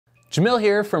Jamil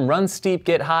here from Run Steep,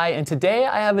 Get High, and today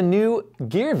I have a new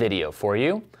gear video for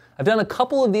you. I've done a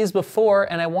couple of these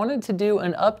before, and I wanted to do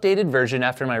an updated version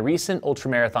after my recent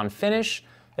ultramarathon finish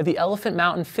at the Elephant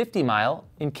Mountain 50 Mile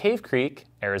in Cave Creek,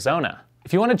 Arizona.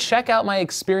 If you want to check out my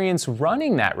experience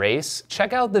running that race,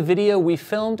 check out the video we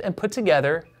filmed and put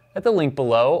together at the link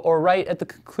below or right at the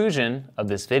conclusion of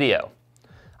this video.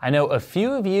 I know a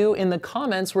few of you in the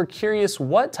comments were curious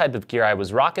what type of gear I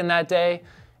was rocking that day,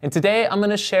 and today I'm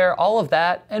going to share all of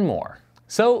that and more.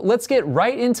 So let's get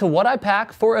right into what I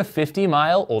pack for a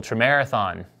 50-mile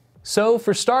ultramarathon. So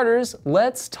for starters,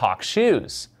 let's talk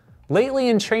shoes. Lately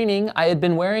in training, I had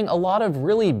been wearing a lot of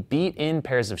really beat-in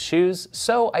pairs of shoes,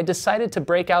 so I decided to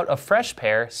break out a fresh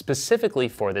pair specifically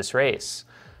for this race.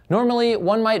 Normally,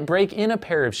 one might break in a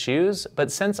pair of shoes,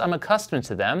 but since I'm accustomed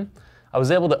to them, I was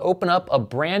able to open up a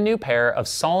brand new pair of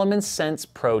Salomon Sense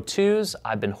Pro 2s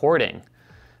I've been hoarding.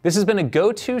 This has been a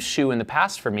go-to shoe in the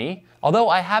past for me. Although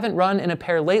I haven't run in a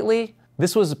pair lately,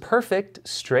 this was perfect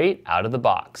straight out of the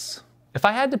box. If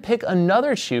I had to pick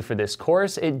another shoe for this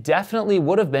course, it definitely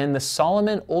would have been the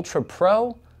Salomon Ultra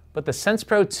Pro, but the Sense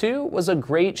Pro 2 was a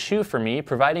great shoe for me,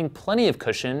 providing plenty of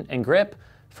cushion and grip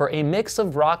for a mix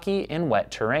of rocky and wet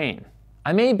terrain.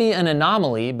 I may be an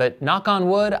anomaly, but knock on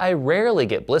wood, I rarely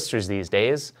get blisters these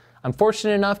days. I'm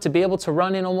fortunate enough to be able to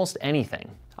run in almost anything.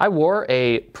 I wore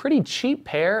a pretty cheap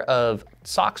pair of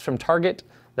socks from Target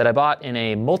that I bought in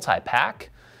a multi-pack.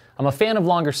 I'm a fan of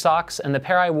longer socks, and the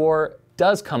pair I wore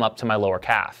does come up to my lower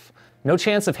calf. No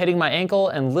chance of hitting my ankle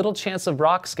and little chance of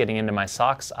rocks getting into my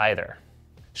socks either.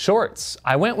 Shorts.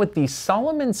 I went with the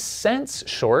Salomon Sense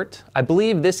short. I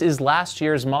believe this is last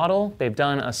year's model. They've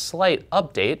done a slight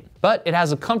update, but it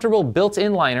has a comfortable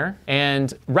built-in liner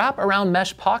and wrap-around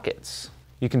mesh pockets.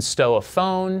 You can stow a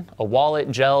phone, a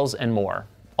wallet, gels, and more.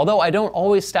 Although I don't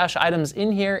always stash items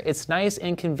in here, it's nice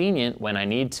and convenient when I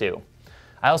need to.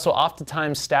 I also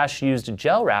oftentimes stash used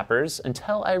gel wrappers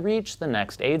until I reach the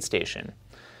next aid station.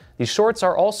 These shorts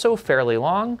are also fairly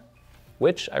long,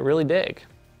 which I really dig.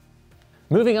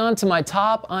 Moving on to my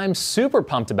top, I'm super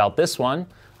pumped about this one.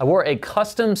 I wore a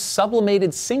custom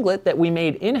sublimated singlet that we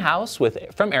made in-house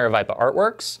from Aravaipa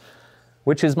Artworks,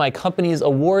 which is my company's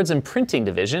awards and printing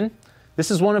division. This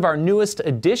is one of our newest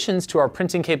additions to our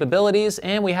printing capabilities,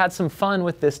 and we had some fun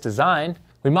with this design.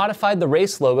 We modified the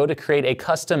race logo to create a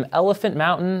custom Elephant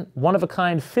Mountain,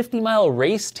 one-of-a-kind 50-mile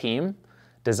race team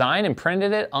design and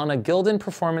printed it on a Gildan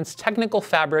Performance Technical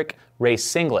Fabric race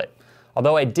singlet.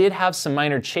 Although I did have some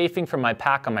minor chafing from my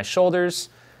pack on my shoulders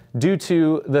due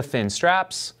to the thin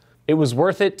straps, it was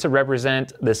worth it to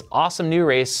represent this awesome new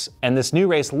race and this new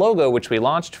race logo which we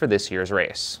launched for this year's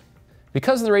race.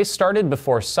 Because the race started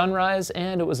before sunrise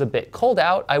and it was a bit cold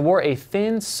out, I wore a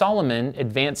thin Salomon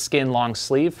advanced skin long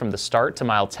sleeve from the start to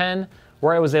mile 10,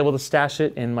 where I was able to stash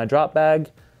it in my drop bag.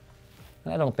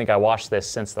 I don't think I washed this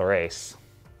since the race.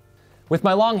 With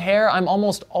my long hair, I'm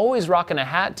almost always rocking a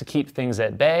hat to keep things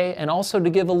at bay and also to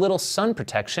give a little sun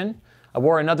protection. I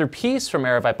wore another piece from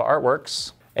Aravaipa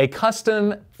Artworks, a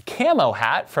custom camo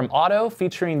hat from Otto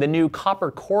featuring the new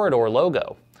Copper Corridor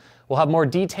logo. We'll have more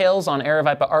details on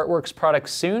Aravaipa Artworks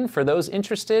products soon for those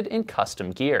interested in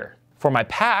custom gear. For my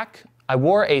pack, I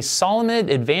wore a Salomon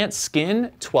Advanced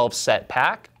Skin 12-set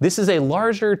pack. This is a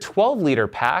larger 12-liter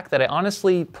pack that I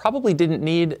honestly probably didn't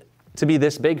need to be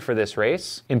this big for this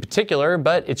race in particular,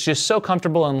 but it's just so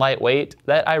comfortable and lightweight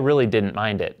that I really didn't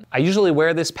mind it. I usually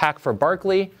wear this pack for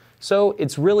Barkley, so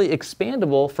it's really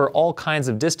expandable for all kinds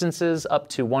of distances up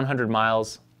to 100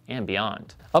 miles and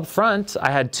beyond. Up front,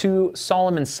 I had two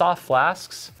Salomon soft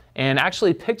flasks and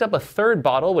actually picked up a third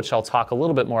bottle, which I'll talk a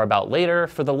little bit more about later,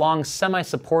 for the long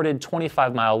semi-supported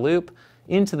 25-mile loop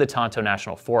into the Tonto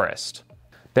National Forest.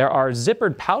 There are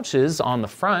zippered pouches on the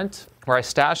front where I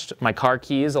stashed my car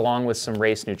keys along with some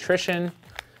race nutrition,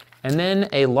 and then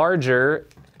a larger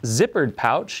zippered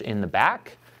pouch in the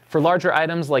back for larger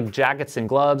items like jackets and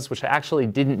gloves, which I actually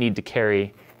didn't need to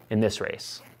carry in this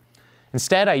race.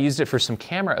 Instead, I used it for some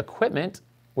camera equipment,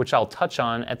 which I'll touch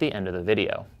on at the end of the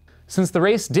video. Since the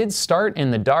race did start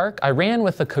in the dark, I ran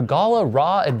with the Kagala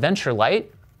Raw Adventure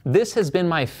Light. This has been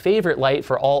my favorite light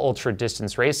for all ultra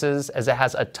distance races, as it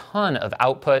has a ton of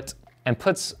output and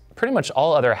puts pretty much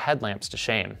all other headlamps to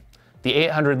shame. The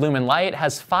 800 lumen light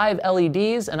has 5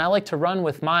 LEDs, and I like to run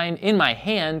with mine in my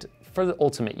hand for the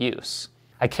ultimate use.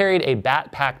 I carried a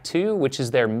Bat Pack 2, which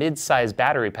is their mid-size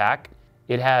battery pack.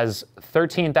 It has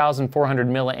 13,400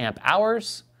 milliamp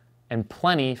hours and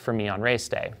plenty for me on race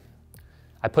day.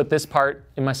 I put this part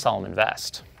in my Salomon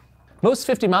vest. Most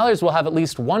 50 milers will have at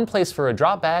least one place for a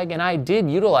drop bag, and I did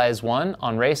utilize one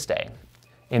on race day.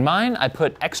 In mine, I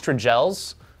put extra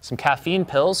gels some caffeine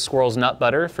pills, squirrel's nut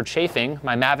butter for chafing,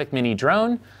 my Mavic Mini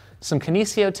drone, some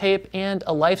kinesio tape, and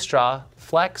a LifeStraw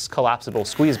Flex collapsible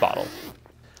squeeze bottle.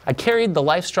 I carried the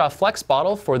LifeStraw Flex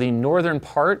bottle for the northern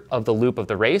part of the loop of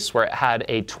the race, where it had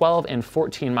a 12 and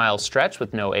 14 mile stretch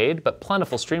with no aid, but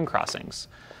plentiful stream crossings.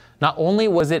 Not only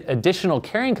was it additional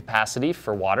carrying capacity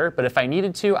for water, but if I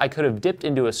needed to, I could have dipped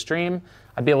into a stream.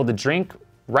 I'd be able to drink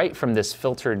right from this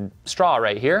filtered straw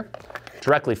right here,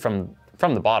 directly from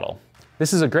the bottle.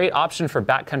 This is a great option for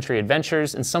backcountry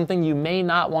adventures and something you may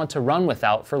not want to run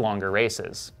without for longer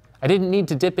races. I didn't need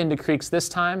to dip into creeks this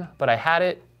time, but I had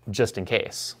it just in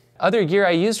case. Other gear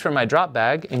I used for my drop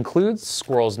bag includes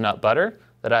squirrel's nut butter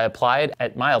that I applied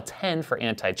at mile 10 for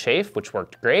anti-chafe, which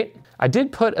worked great. I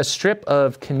did put a strip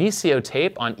of kinesio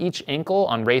tape on each ankle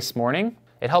on race morning.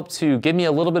 It helped to give me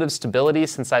a little bit of stability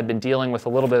since I'd been dealing with a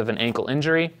little bit of an ankle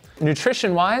injury.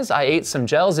 Nutrition-wise, I ate some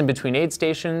gels in between aid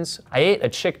stations. I ate a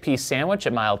chickpea sandwich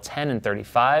at mile 10 and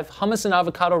 35, hummus and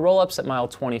avocado roll-ups at mile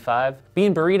 25,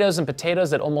 bean burritos and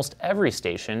potatoes at almost every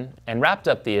station, and wrapped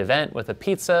up the event with a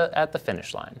pizza at the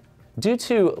finish line. Due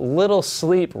to little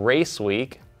sleep race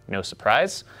week, no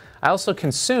surprise, I also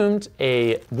consumed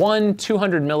a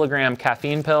 200 milligram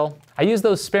caffeine pill. I used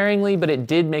those sparingly, but it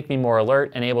did make me more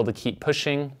alert and able to keep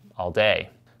pushing all day.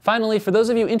 Finally, for those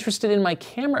of you interested in my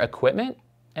camera equipment,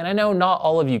 and I know not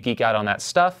all of you geek out on that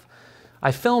stuff,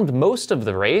 I filmed most of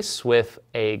the race with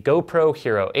a GoPro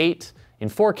Hero 8 in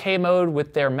 4K mode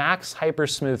with their max hyper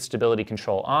smooth stability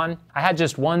control on. I had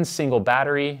just one single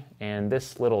battery and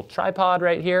this little tripod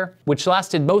right here, which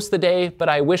lasted most of the day, but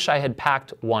I wish I had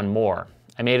packed one more.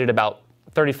 I made it about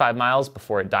 35 miles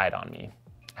before it died on me.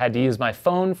 I had to use my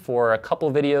phone for a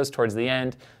couple videos towards the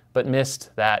end, but missed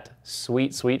that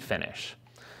sweet, sweet finish.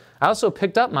 I also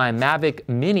picked up my Mavic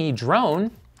Mini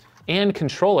drone and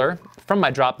controller from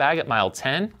my drop bag at mile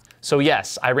 10. So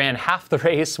yes, I ran half the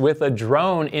race with a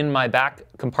drone in my back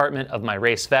compartment of my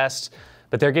race vest,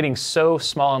 but they're getting so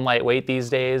small and lightweight these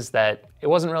days that it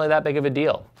wasn't really that big of a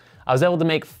deal. I was able to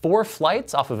make 4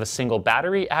 flights off of a single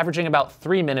battery, averaging about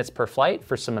 3 minutes per flight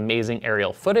for some amazing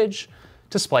aerial footage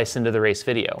to splice into the race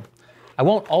video. I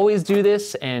won't always do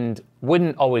this and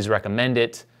wouldn't always recommend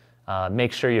it.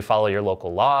 Make sure you follow your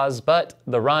local laws, but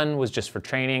the run was just for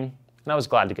training, and I was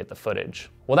glad to get the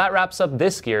footage. Well, that wraps up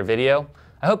this gear video.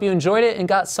 I hope you enjoyed it and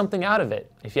got something out of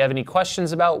it. If you have any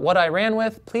questions about what I ran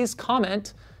with, please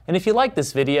comment. And if you like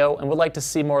this video and would like to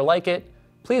see more like it,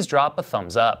 please drop a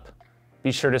thumbs up.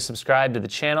 Be sure to subscribe to the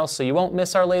channel so you won't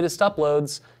miss our latest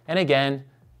uploads. And again,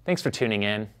 thanks for tuning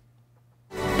in.